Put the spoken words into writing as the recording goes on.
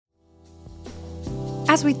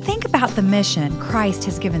As we think about the mission Christ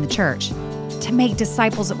has given the church, to make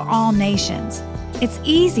disciples of all nations, it's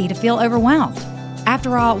easy to feel overwhelmed.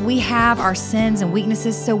 After all, we have our sins and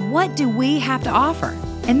weaknesses, so what do we have to offer?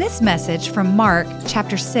 In this message from Mark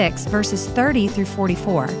chapter 6, verses 30 through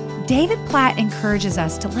 44, David Platt encourages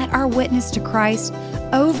us to let our witness to Christ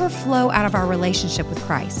overflow out of our relationship with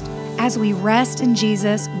Christ. As we rest in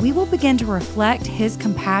Jesus, we will begin to reflect His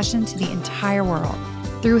compassion to the entire world.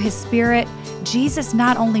 Through His Spirit, Jesus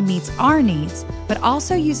not only meets our needs, but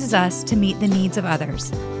also uses us to meet the needs of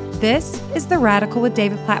others. This is the Radical with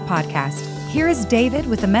David Platt podcast. Here is David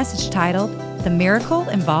with a message titled, The Miracle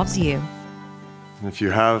Involves You. If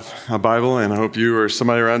you have a Bible, and I hope you or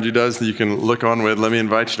somebody around you does that you can look on with, let me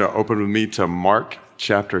invite you to open with me to Mark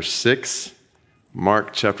chapter 6.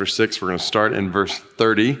 Mark chapter 6, we're going to start in verse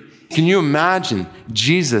 30. Can you imagine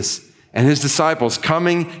Jesus and His disciples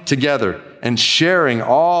coming together and sharing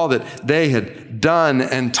all that they had done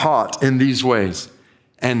and taught in these ways?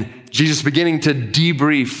 And Jesus beginning to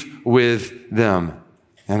debrief with them.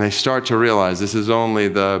 And they start to realize this is only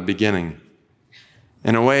the beginning.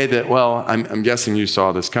 In a way that, well, I'm guessing you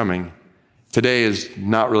saw this coming. Today is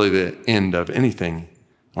not really the end of anything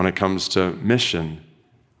when it comes to mission,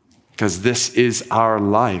 because this is our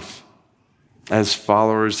life as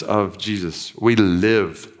followers of Jesus. We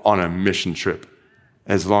live on a mission trip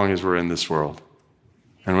as long as we're in this world.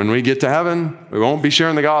 And when we get to heaven, we won't be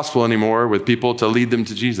sharing the gospel anymore with people to lead them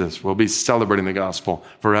to Jesus. We'll be celebrating the gospel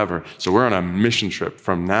forever. So we're on a mission trip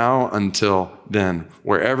from now until then,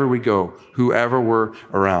 wherever we go, whoever we're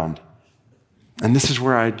around. And this is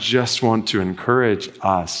where I just want to encourage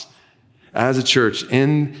us as a church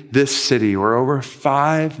in this city where over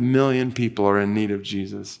 5 million people are in need of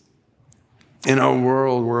Jesus. In a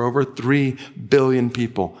world where over 3 billion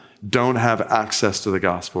people don't have access to the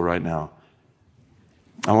gospel right now.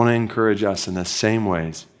 I want to encourage us in the same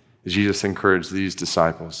ways as Jesus encouraged these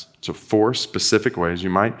disciples. So 4 specific ways,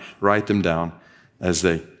 you might write them down as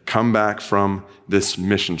they come back from this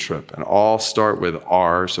mission trip. And all start with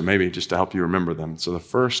R, so maybe just to help you remember them. So the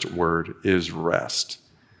first word is rest.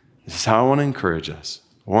 This is how I want to encourage us.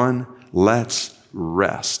 1, let's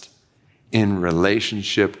rest in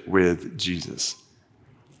relationship with Jesus.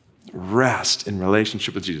 Rest in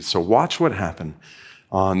relationship with Jesus. So watch what happened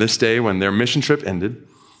on this day when their mission trip ended,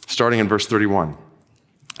 starting in verse 31.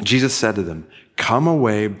 Jesus said to them, "Come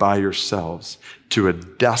away by yourselves to a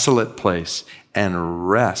desolate place and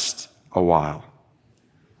rest a while."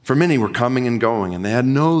 For many were coming and going, and they had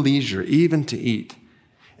no leisure even to eat.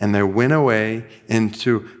 And they went away in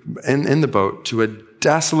the boat to a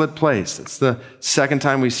desolate place. That's the second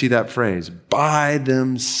time we see that phrase, by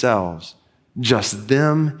themselves. Just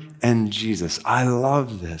them and Jesus. I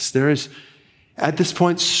love this. There is, at this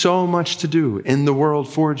point, so much to do in the world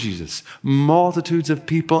for Jesus. Multitudes of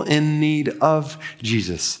people in need of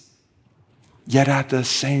Jesus. Yet at the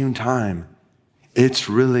same time, it's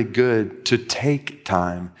really good to take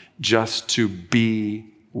time just to be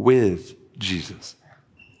with Jesus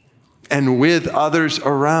and with others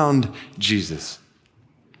around Jesus.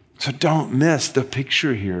 So don't miss the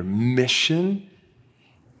picture here. Mission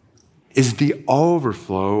is the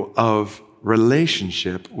overflow of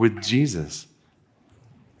relationship with Jesus.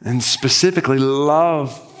 And specifically,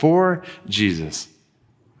 love for Jesus.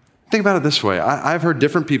 Think about it this way. I've heard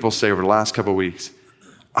different people say over the last couple of weeks,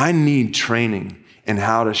 I need training in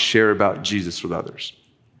how to share about Jesus with others.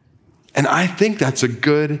 And I think that's a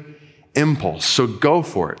good impulse, so go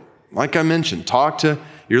for it. Like I mentioned, talk to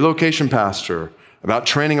your location pastor about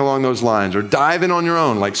training along those lines, or dive in on your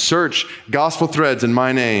own, like search Gospel Threads in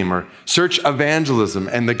my name, or search evangelism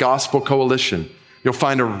and the Gospel Coalition. You'll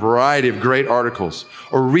find a variety of great articles.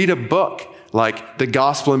 Or read a book like The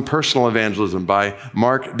Gospel and Personal Evangelism by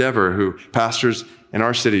Mark Dever, who pastors in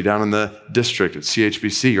our city down in the district at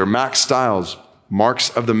CHBC. Or Max Stiles,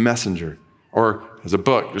 Marks of the Messenger. Or as a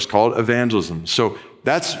book just called Evangelism. So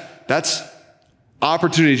that's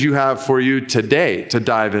opportunities you have for you today to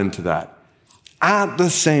dive into that. At the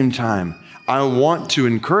same time, I want to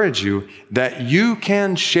encourage you that you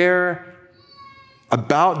can share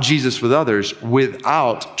about Jesus with others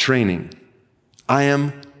without training. I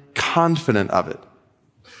am confident of it.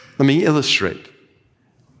 Let me illustrate.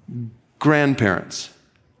 Grandparents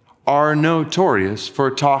are notorious for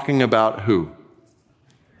talking about who?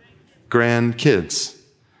 Grandkids.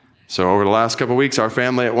 So over the last couple of weeks, our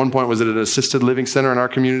family at one point was at an assisted living center in our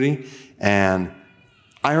community, and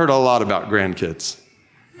I heard a lot about grandkids.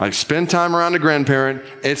 Like, spend time around a grandparent.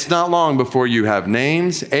 It's not long before you have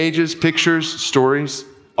names, ages, pictures, stories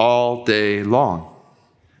all day long.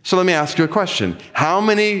 So let me ask you a question. How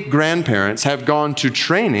many grandparents have gone to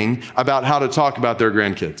training about how to talk about their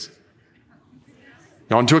grandkids?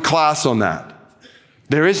 Gone to a class on that.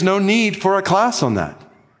 There is no need for a class on that.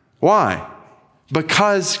 Why?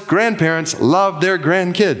 Because grandparents love their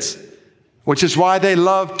grandkids, which is why they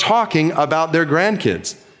love talking about their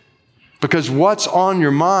grandkids. Because what's on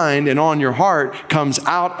your mind and on your heart comes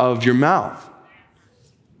out of your mouth.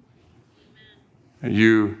 Are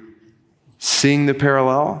you seeing the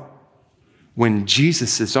parallel? When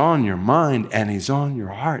Jesus is on your mind and he's on your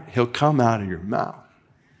heart, he'll come out of your mouth.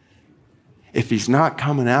 If he's not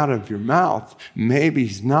coming out of your mouth, maybe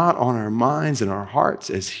he's not on our minds and our hearts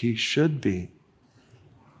as he should be.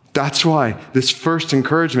 That's why this first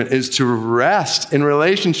encouragement is to rest in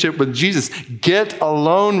relationship with Jesus. Get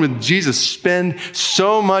alone with Jesus. Spend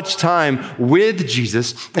so much time with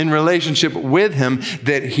Jesus in relationship with him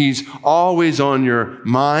that he's always on your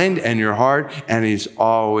mind and your heart, and he's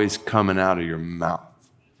always coming out of your mouth.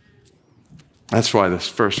 That's why this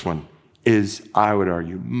first one is, I would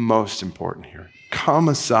argue, most important here. Come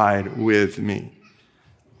aside with me.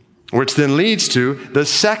 Which then leads to the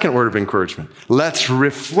second word of encouragement. Let's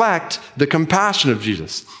reflect the compassion of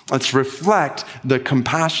Jesus. Let's reflect the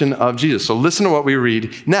compassion of Jesus. So listen to what we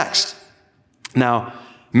read next. Now,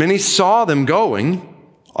 many saw them going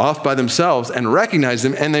off by themselves and recognized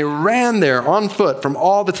them, and they ran there on foot from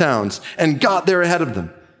all the towns and got there ahead of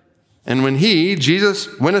them. And when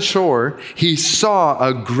Jesus, went ashore, he saw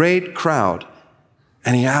a great crowd,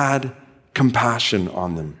 and he had compassion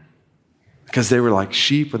on them, because they were like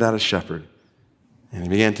sheep without a shepherd. And he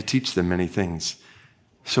began to teach them many things.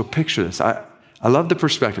 So picture this. I love the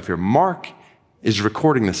perspective here. Mark is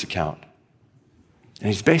recording this account. And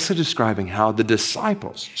he's basically describing how the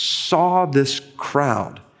disciples saw this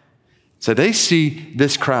crowd. So they see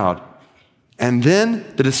this crowd. And then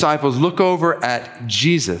the disciples look over at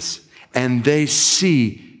Jesus and they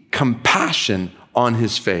see compassion on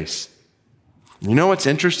his face. You know what's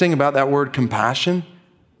interesting about that word compassion?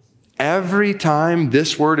 Every time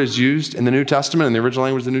this word is used in the New Testament, in the original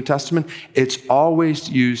language of the New Testament, it's always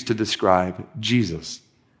used to describe Jesus.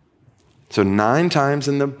 So 9 times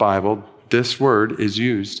in the Bible, this word is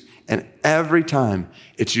used, and every time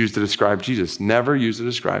it's used to describe Jesus, never used to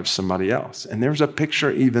describe somebody else. And there's a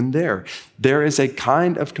picture even there. There is a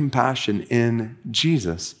kind of compassion in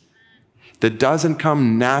Jesus that doesn't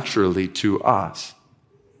come naturally to us.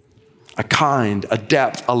 A kind, a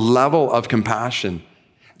depth, a level of compassion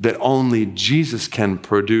that only Jesus can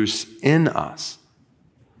produce in us.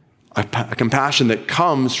 A compassion that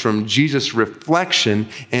comes from Jesus' reflection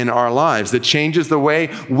in our lives, that changes the way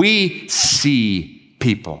we see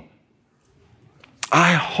people.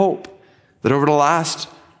 I hope that over the last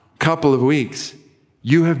couple of weeks,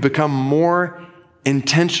 you have become more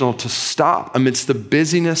intentional to stop amidst the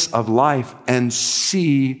busyness of life and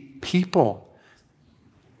see people.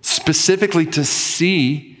 Specifically to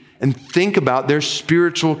see and think about their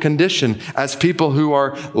spiritual condition as people who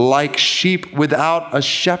are like sheep without a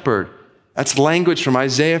shepherd. That's language from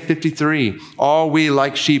Isaiah 53. All we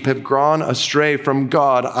like sheep have gone astray from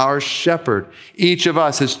God, our shepherd. Each of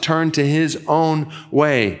us has turned to his own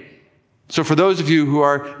way. So for those of you who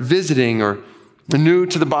are visiting or new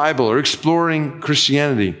to the Bible or exploring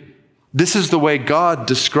Christianity, this is the way God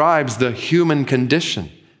describes the human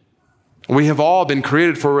condition. We have all been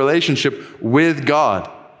created for a relationship with God,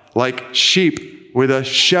 like sheep with a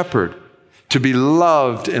shepherd, to be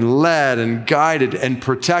loved and led and guided and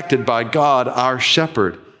protected by God, our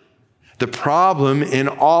shepherd. The problem in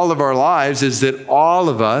all of our lives is that all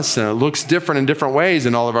of us, and it looks different in different ways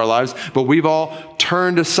in all of our lives, but we've all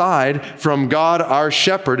turned aside from God, our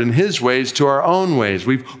shepherd, and his ways to our own ways.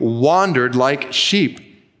 We've wandered like sheep.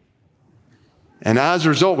 And as a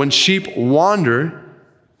result, when sheep wander,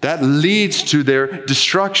 that leads to their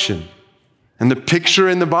destruction. And the picture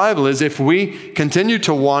in the Bible is if we continue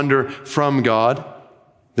to wander from God,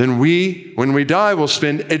 then when we die, we'll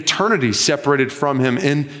spend eternity separated from him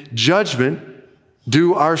in judgment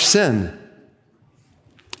due our sin.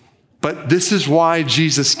 But this is why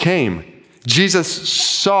Jesus came. Jesus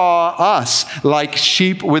saw us like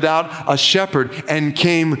sheep without a shepherd and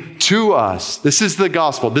came to us. This is the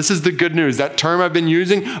gospel. This is the good news. That term I've been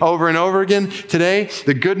using over and over again today,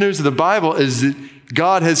 the good news of the Bible is that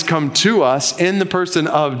God has come to us in the person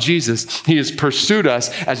of Jesus. He has pursued us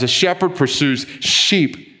as a shepherd pursues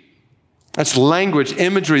sheep. That's language,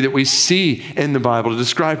 imagery that we see in the Bible to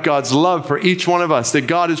describe God's love for each one of us, that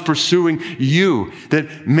God is pursuing you,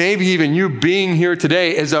 that maybe even you being here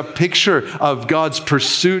today is a picture of God's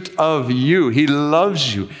pursuit of you. He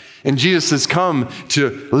loves you. And Jesus has come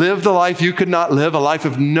to live the life you could not live, a life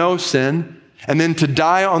of no sin, And then to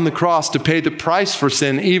die on the cross to pay the price for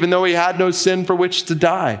sin, even though he had no sin for which to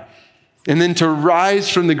die. And then to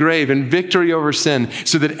rise from the grave in victory over sin,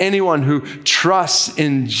 so that anyone who trusts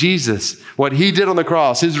in Jesus, what he did on the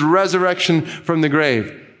cross, his resurrection from the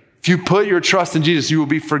grave, if you put your trust in Jesus, you will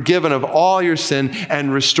be forgiven of all your sin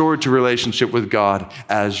and restored to relationship with God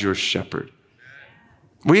as your shepherd.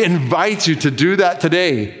 We invite you to do that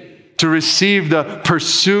today, to receive the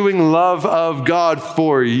pursuing love of God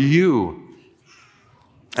for you.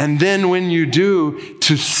 And then when you do,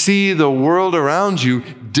 to see the world around you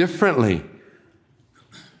differently.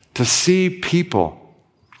 To see people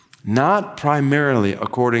not primarily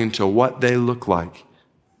according to what they look like,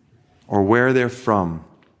 or where they're from,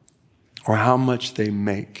 or how much they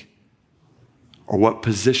make, or what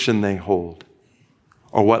position they hold,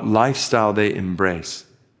 or what lifestyle they embrace,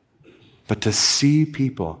 but to see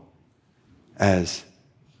people as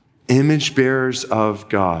image bearers of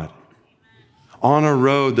God on a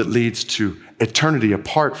road that leads to eternity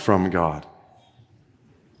apart from God,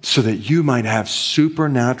 so that you might have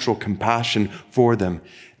supernatural compassion for them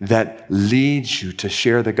that leads you to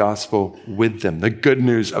share the gospel with them, the good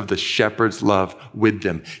news of the shepherd's love with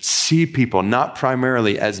them. See people not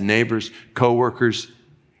primarily as neighbors, coworkers,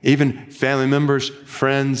 even family members,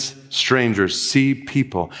 friends, strangers. See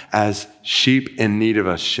people as sheep in need of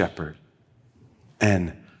a shepherd,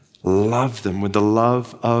 and love them with the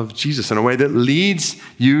love of Jesus in a way that leads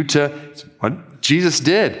you to what Jesus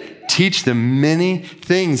did. Teach them many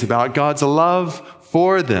things about God's love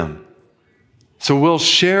for them. So we'll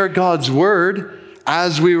share God's word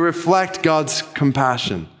as we reflect God's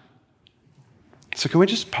compassion. So can we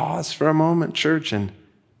just pause for a moment, church, and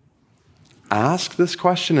ask this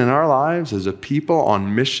question in our lives as a people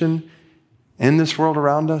on mission in this world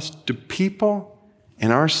around us? Do people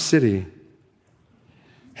in our city,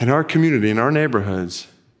 in our community, in our neighborhoods,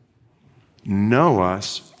 know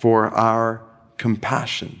us for our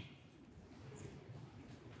compassion?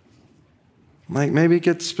 Like, maybe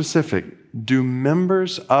get specific. Do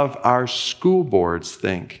members of our school boards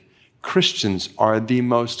think Christians are the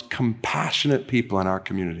most compassionate people in our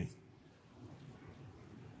community?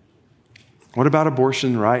 What about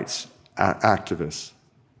abortion rights activists?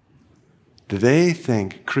 Do they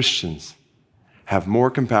think Christians have more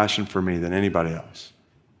compassion for me than anybody else?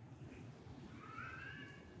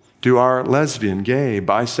 Do our lesbian, gay,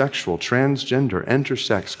 bisexual, transgender,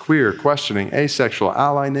 intersex, queer, questioning, asexual,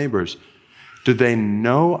 ally neighbors, do they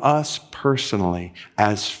know us personally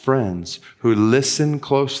as friends who listen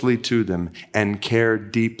closely to them and care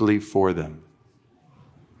deeply for them?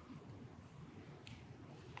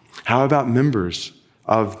 How about members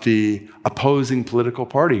of the opposing political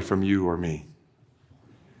party from you or me?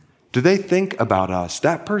 Do they think about us?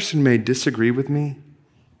 That person may disagree with me,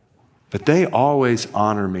 but they always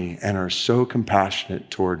honor me and are so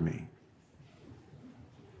compassionate toward me.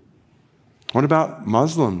 What about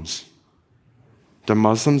Muslims? Do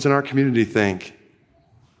Muslims in our community think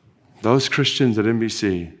those Christians at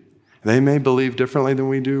NBC, they may believe differently than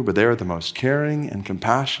we do, but they are the most caring and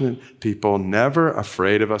compassionate people, never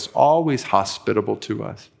afraid of us, always hospitable to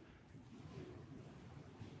us?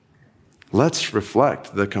 Let's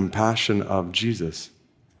reflect the compassion of Jesus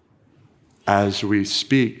as we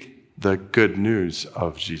speak the good news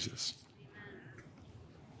of Jesus.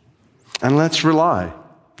 And let's rely,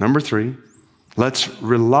 number 3, let's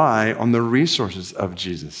rely on the resources of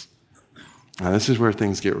Jesus. Now, this is where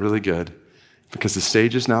things get really good, because the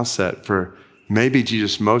stage is now set for maybe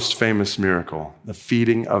Jesus' most famous miracle, the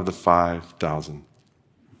feeding of the 5,000.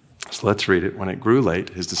 So let's read it. When it grew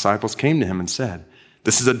late, his disciples came to him and said,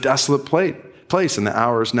 "This is a desolate place, and the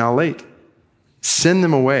hour is now late. Send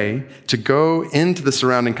them away to go into the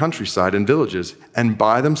surrounding countryside and villages and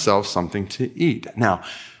buy themselves something to eat." Now,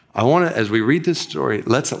 I want to, as we read this story,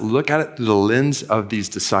 let's look at it through the lens of these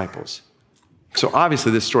disciples. So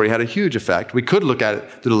obviously this story had a huge effect. We could look at it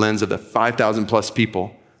through the lens of the 5,000 plus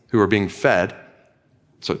people who are being fed.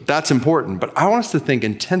 So that's important. But I want us to think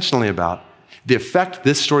intentionally about the effect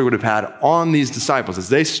this story would have had on these disciples as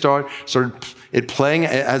they started playing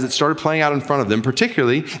out in front of them,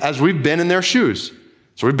 particularly as we've been in their shoes.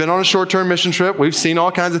 So we've been on a short-term mission trip. We've seen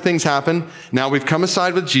all kinds of things happen. Now we've come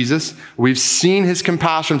aside with Jesus. We've seen his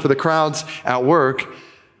compassion for the crowds at work.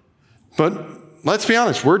 But let's be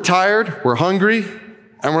honest, we're tired, we're hungry,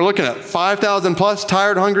 and we're looking at 5,000 plus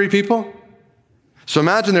tired, hungry people. So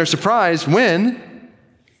imagine their surprise when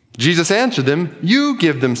Jesus answered them, "You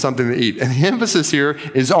give them something to eat." And the emphasis here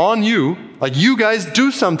is on you, like you guys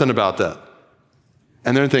do something about that.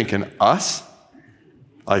 And they're thinking, us?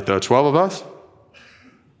 Like the 12 of us?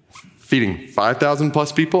 Feeding 5,000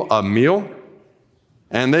 plus people a meal?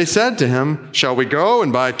 And they said to him, shall we go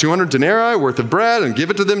and buy 200 denarii worth of bread and give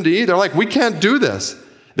it to them to eat? They're like, we can't do this.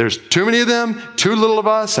 There's too many of them, too little of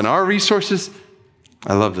us, and our resources.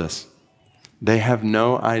 I love this. They have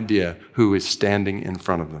no idea who is standing in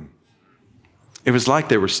front of them. It was like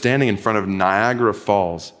they were standing in front of Niagara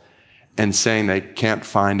Falls and saying they can't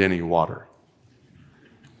find any water.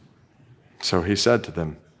 So he said to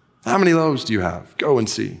them, how many loaves do you have? Go and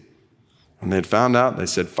see. When they had found out, they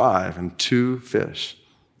said 5 and 2 fish.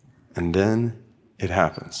 And then it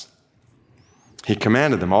happens. He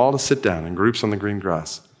commanded them all to sit down in groups on the green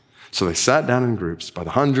grass. So they sat down in groups by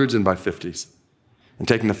the hundreds and by 50s. And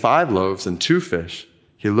taking the 5 loaves and 2 fish,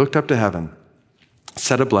 he looked up to heaven,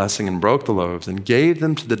 said a blessing, and broke the loaves and gave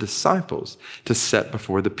them to the disciples to set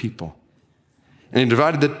before the people. And he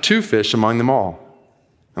divided the 2 fish among them all.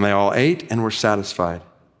 And they all ate and were satisfied.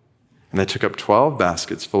 And they took up 12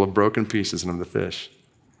 baskets full of broken pieces and of the fish.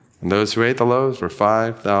 And those who ate the loaves were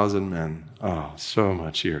 5,000 men. Oh, so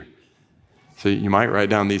much here. So you might write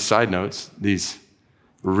down these side notes, these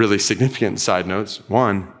really significant side notes.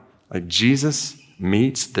 One, like Jesus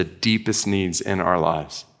meets the deepest needs in our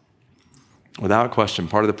lives. Without question,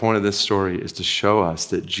 part of the point of this story is to show us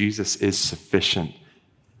that Jesus is sufficient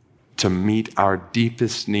to meet our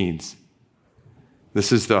deepest needs.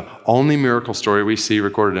 This is the only miracle story we see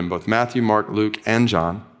recorded in both Matthew, Mark, Luke, and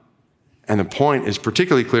John. And the point is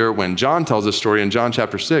particularly clear when John tells this story in John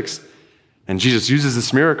chapter 6. And Jesus uses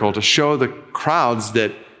this miracle to show the crowds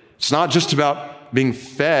that it's not just about being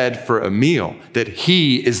fed for a meal, that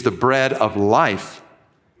he is the bread of life.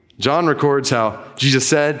 John records how Jesus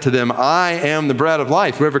said to them, I am the bread of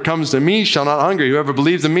life. Whoever comes to me shall not hunger. Whoever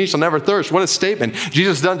believes in me shall never thirst. What a statement.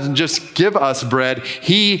 Jesus doesn't just give us bread.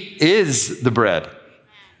 He is the bread.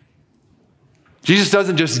 Jesus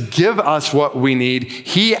doesn't just give us what we need.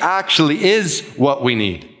 He actually is what we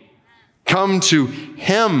need. Come to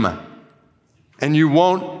him and you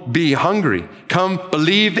won't be hungry. Come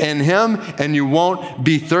believe in him and you won't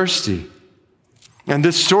be thirsty. And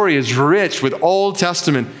this story is rich with Old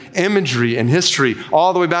Testament imagery and history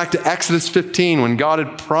all the way back to Exodus 15 when God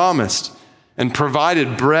had promised and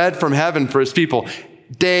provided bread from heaven for his people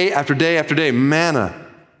day after day after day, manna.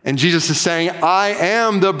 And Jesus is saying, I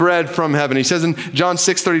am the bread from heaven. He says in John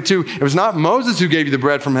 6:32, it was not Moses who gave you the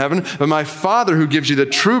bread from heaven, but my Father who gives you the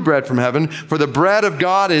true bread from heaven. For the bread of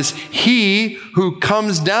God is he who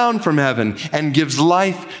comes down from heaven and gives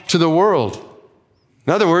life to the world.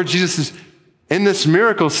 In other words, Jesus is in this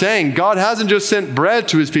miracle saying, God hasn't just sent bread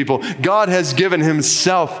to his people. God has given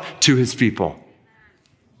himself to his people.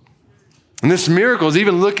 And this miracle is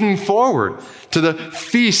even looking forward to the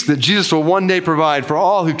feast that Jesus will one day provide for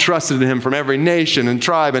all who trusted in him from every nation and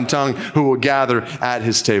tribe and tongue who will gather at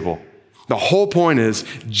his table. The whole point is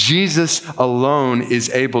Jesus alone is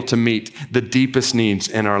able to meet the deepest needs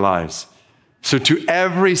in our lives. So to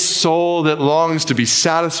every soul that longs to be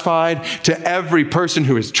satisfied, to every person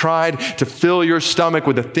who has tried to fill your stomach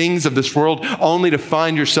with the things of this world only to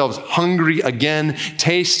find yourselves hungry again,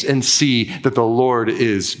 taste and see that the Lord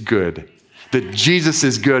is good. That Jesus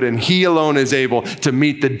is good and he alone is able to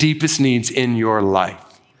meet the deepest needs in your life.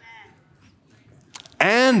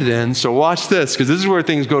 And then, so watch this, because this is where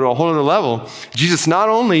things go to a whole other level. Jesus not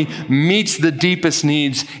only meets the deepest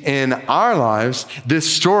needs in our lives,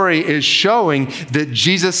 this story is showing that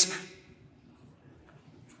Jesus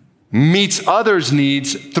meets others'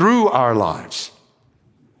 needs through our lives.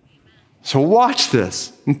 So watch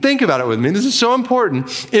this and think about it with me. This is so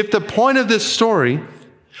important. If the point of this story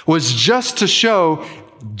was just to show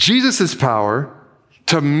Jesus' power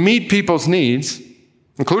to meet people's needs,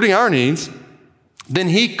 including our needs, then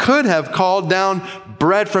he could have called down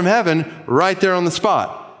bread from heaven right there on the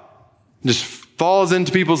spot. Just falls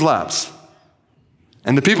into people's laps.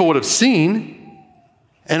 And the people would have seen,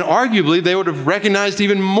 and arguably they would have recognized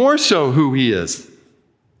even more so who he is.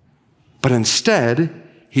 But instead,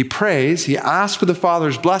 he prays, he asks for the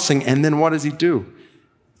Father's blessing, and then what does he do?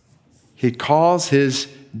 He calls his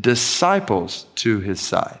disciples to his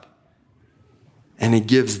side, and he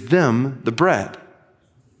gives them the bread.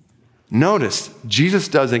 Notice, Jesus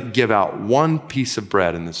doesn't give out one piece of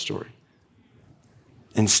bread in this story.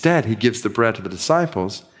 Instead, he gives the bread to the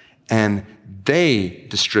disciples, and they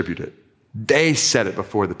distribute it. They set it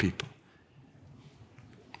before the people.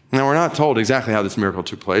 Now, we're not told exactly how this miracle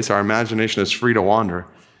took place. Our imagination is free to wander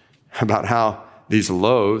about how these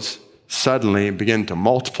loaves suddenly begin to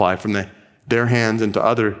multiply from their hands into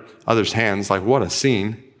others' hands. Like, what a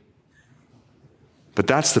scene. But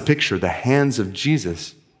that's the picture, the hands of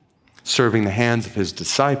Jesus serving the hands of his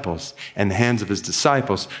disciples, and the hands of his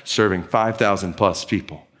disciples serving 5,000 plus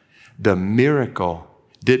people. The miracle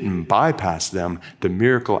didn't bypass them. The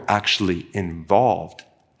miracle actually involved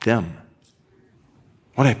them.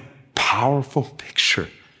 What a powerful picture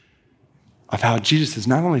of how Jesus is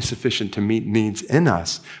not only sufficient to meet needs in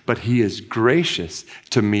us, but he is gracious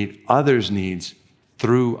to meet others' needs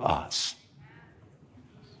through us.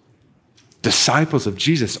 Disciples of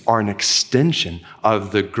Jesus are an extension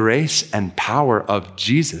of the grace and power of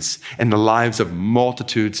Jesus in the lives of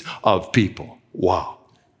multitudes of people. Wow.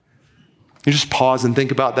 You just pause and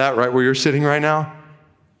think about that right where you're sitting right now.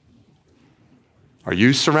 Are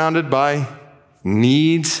you surrounded by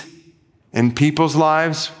needs in people's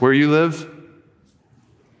lives where you live?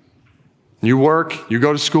 You work, you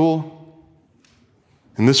go to school.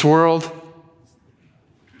 In this world,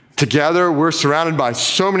 together, we're surrounded by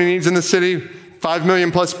so many needs in the city, 5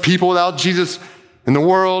 million plus people without Jesus in the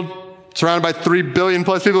world, surrounded by 3 billion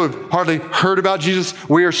plus people who've hardly heard about Jesus.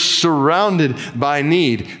 We are surrounded by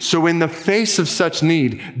need. So in the face of such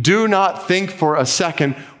need, do not think for a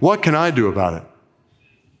second, what can I do about it?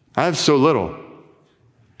 I have so little.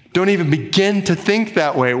 Don't even begin to think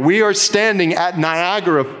that way. We are standing at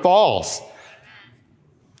Niagara Falls.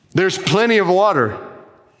 There's plenty of water.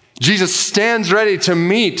 Jesus stands ready to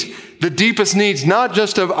meet the deepest needs, not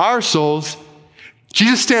just of our souls.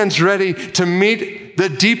 Jesus stands ready to meet the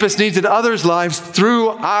deepest needs in others' lives through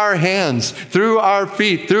our hands, through our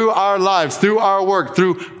feet, through our lives, through our work,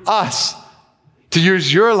 through us. To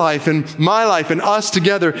use your life and my life and us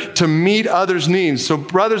together to meet others' needs. So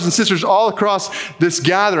brothers and sisters all across this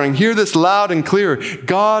gathering, hear this loud and clear.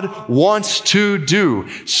 God wants to do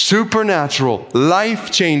supernatural,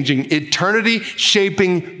 life-changing,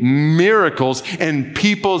 eternity-shaping miracles in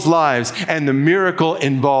people's lives, and the miracle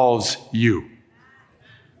involves you.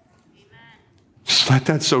 Just let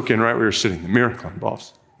that soak in right where you're sitting. The miracle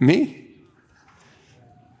involves me.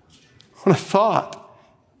 What a thought.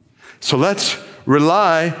 So let's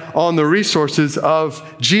rely on the resources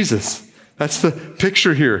of Jesus. That's the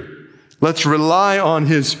picture here. Let's rely on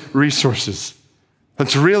his resources.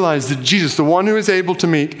 Let's realize that Jesus, the one who is able to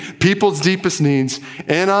meet people's deepest needs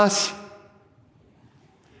in us,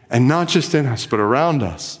 and not just in us, but around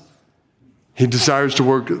us, he desires to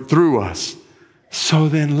work through us. So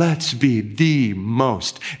then let's be the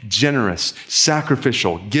most generous,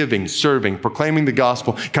 sacrificial, giving, serving, proclaiming the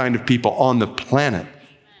gospel kind of people on the planet.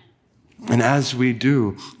 And as we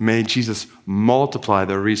do, may Jesus multiply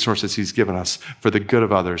the resources he's given us for the good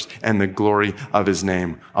of others and the glory of his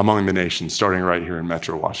name among the nations, starting right here in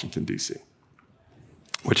Metro Washington, D.C.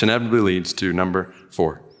 Which inevitably leads to number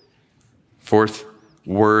 4. Fourth,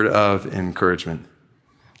 word of encouragement.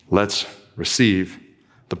 Let's receive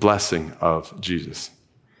the blessing of Jesus.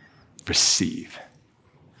 Receive.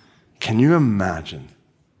 Can you imagine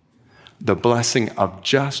the blessing of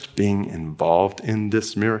just being involved in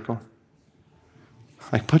this miracle?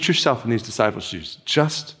 Like, put yourself in these disciples' shoes.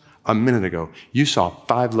 Just a minute ago, you saw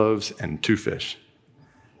 5 loaves and 2 fish.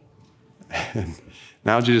 And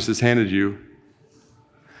now Jesus has handed you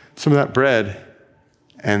some of that bread,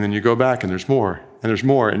 and then you go back and there's more,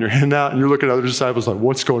 and you're handing out, and you're looking at other disciples like,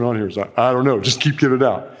 what's going on here? It's like, I don't know, just keep giving it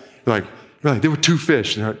out. You're like, there were 2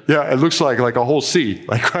 fish. And like, yeah, it looks like a whole sea,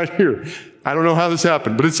 like right here. I don't know how this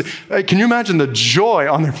happened, but it's, like, can you imagine the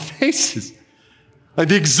joy on their faces? Like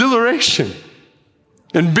the exhilaration.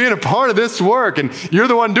 And being a part of this work, and you're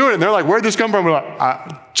the one doing it. And they're like, where'd this come from? We're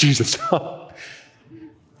like, Jesus.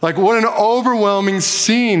 Like, what an overwhelming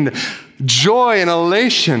scene. Joy and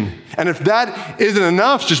elation. And if that isn't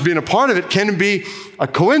enough, just being a part of it, can it be a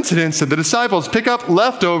coincidence that the disciples pick up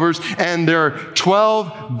leftovers and there are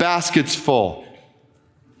 12 baskets full.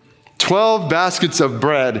 12 baskets of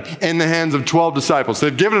bread in the hands of 12 disciples.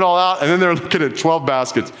 They've given it all out, and then they're looking at 12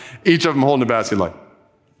 baskets, each of them holding a basket like,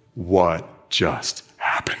 what just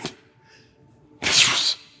happened? This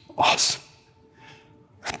was awesome.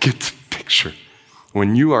 Get the picture.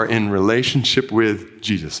 When you are in relationship with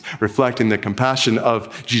Jesus, reflecting the compassion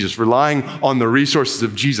of Jesus, relying on the resources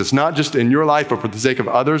of Jesus, not just in your life, but for the sake of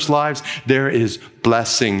others' lives, there is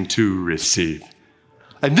blessing to receive.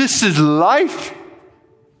 And this is life.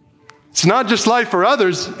 It's not just life for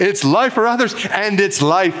others, it's life for others, and it's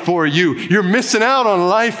life for you. You're missing out on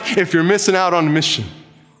life if you're missing out on mission.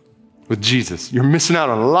 With Jesus, you're missing out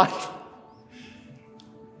on life.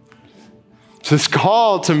 So this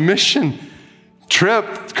call to mission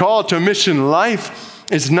trip, call to mission life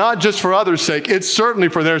is not just for others' sake. It's certainly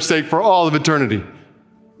for their sake for all of eternity.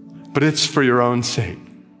 But it's for your own sake.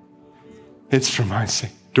 It's for my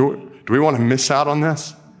sake. Do we want to miss out on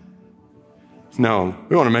this? No,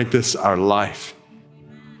 we want to make this our life.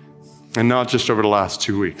 And not just over the last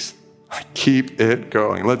 2 weeks. Keep it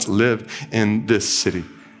going. Let's live in this city.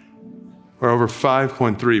 where over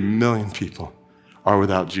 5.3 million people are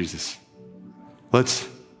without Jesus. Let's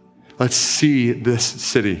see this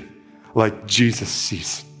city like Jesus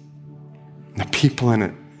sees, the people in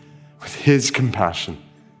it with his compassion.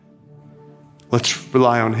 Let's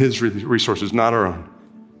rely on his resources, not our own.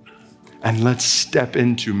 And let's step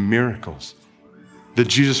into miracles that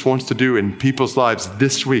Jesus wants to do in people's lives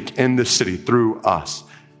this week in this city through us,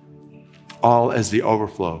 all as the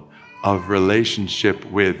overflow of relationship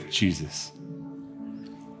with Jesus.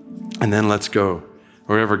 And then let's go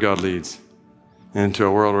wherever God leads, into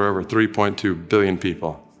a world where over 3.2 billion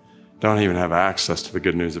people don't even have access to the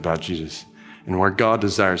good news about Jesus, and where God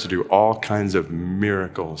desires to do all kinds of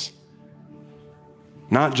miracles,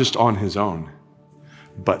 not just on his own,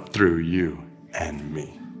 but through you and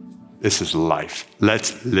me. This is life.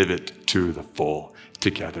 Let's live it to the full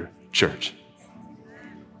together, church.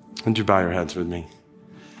 Would you bow your heads with me?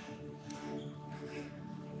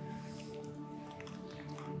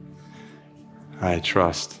 I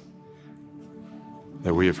trust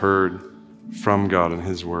that we have heard from God in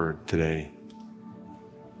his word today.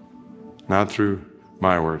 Not through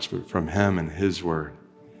my words, but from him and his word.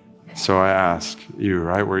 So I ask you,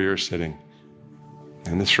 right where you're sitting,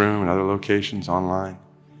 in this room and other locations online,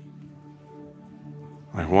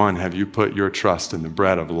 like one, have you put your trust in the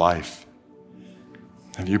bread of life?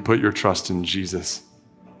 Have you put your trust in Jesus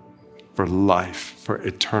for life, for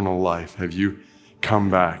eternal life? Have you come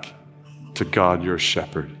back to God, your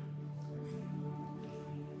shepherd?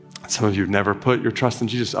 Some of you have never put your trust in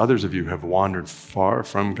Jesus. Others of you have wandered far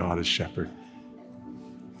from God as shepherd.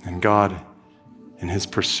 And God, in his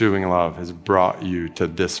pursuing love, has brought you to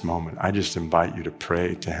this moment. I just invite you to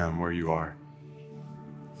pray to him where you are.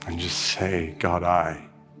 And just say, God, I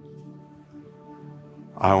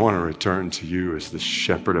want to return to you as the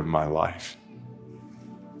shepherd of my life.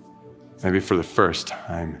 Maybe for the first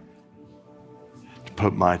time, to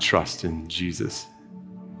put my trust in Jesus,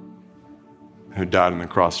 who died on the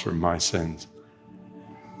cross for my sins,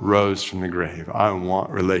 rose from the grave. I want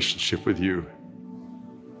relationship with you.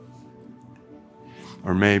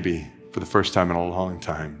 Or maybe for the first time in a long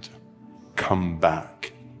time, to come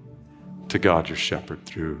back to God, your shepherd,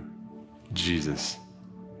 through Jesus,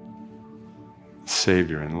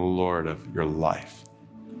 Savior and Lord of your life.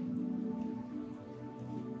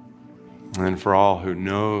 And then for all who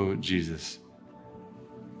know Jesus,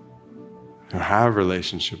 who have a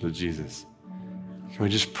relationship with Jesus, can we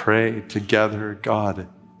just pray together? God,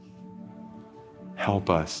 help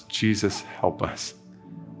us. Jesus, help us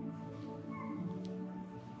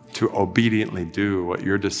to obediently do what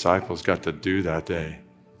your disciples got to do that day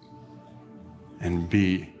and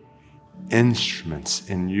be instruments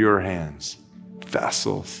in your hands,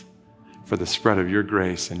 vessels for the spread of your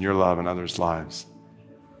grace and your love in others' lives.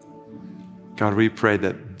 God, we pray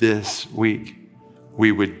that this week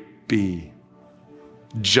we would be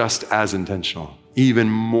just as intentional, even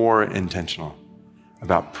more intentional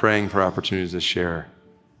about praying for opportunities to share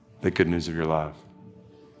the good news of your love.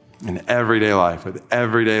 In everyday life, with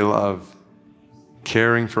everyday love,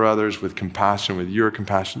 caring for others with compassion, with your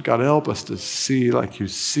compassion. God, help us to see like you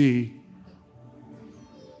see.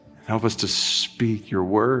 Help us to speak your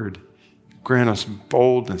word. Grant us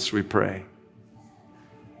boldness, we pray.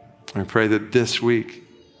 We pray that this week,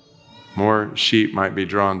 more sheep might be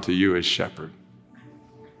drawn to you as shepherd.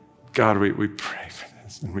 God, we pray for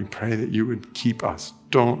this, and we pray that you would keep us.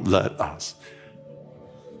 Don't let us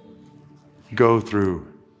go through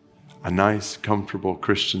a nice, comfortable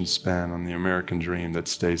Christian span on the American dream that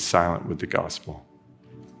stays silent with the gospel.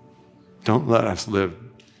 Don't let us live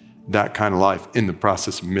that kind of life, in the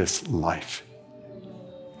process miss life.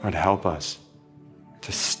 Lord, help us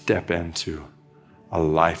to step into a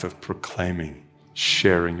life of proclaiming,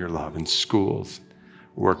 sharing your love in schools,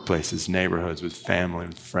 workplaces, neighborhoods, with family,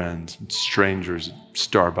 with friends, with strangers, at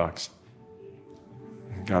Starbucks.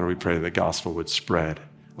 God, we pray the gospel would spread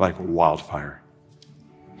like wildfire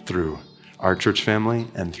through our church family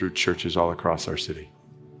and through churches all across our city,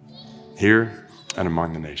 here and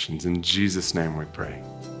among the nations. In Jesus' name we pray.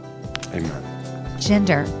 Amen.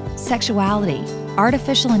 Gender, sexuality,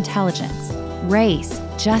 artificial intelligence, race,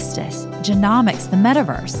 justice, genomics, the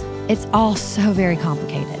metaverse. It's all so very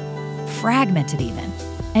complicated, fragmented even,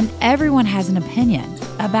 and everyone has an opinion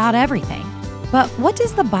about everything. But what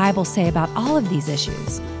does the Bible say about all of these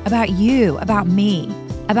issues? About you, about me,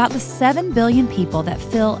 about the 7 billion people that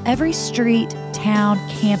fill every street, town,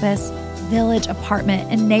 campus, village, apartment,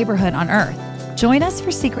 and neighborhood on earth. Join us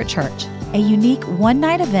for Secret Church, a unique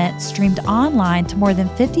one-night event streamed online to more than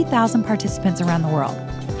 50,000 participants around the world.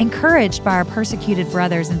 Encouraged by our persecuted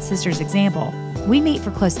brothers and sisters' example, We meet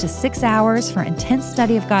for close to 6 hours for intense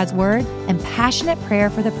study of God's Word and passionate prayer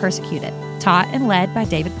for the persecuted, taught and led by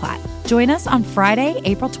David Platt. Join us on Friday,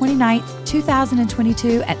 April 29th,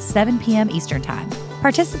 2022 at 7 p.m. Eastern Time.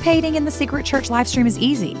 Participating in the Secret Church livestream is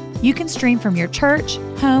easy. You can stream from your church,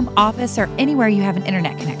 home, office, or anywhere you have an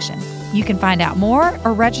internet connection. You can find out more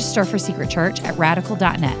or register for Secret Church at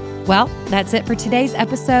radical.net. Well, that's it for today's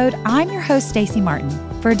episode. I'm your host, Stacey Martin.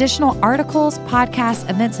 For additional articles, podcasts,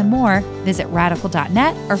 events, and more, visit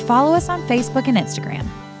radical.net or follow us on Facebook and Instagram.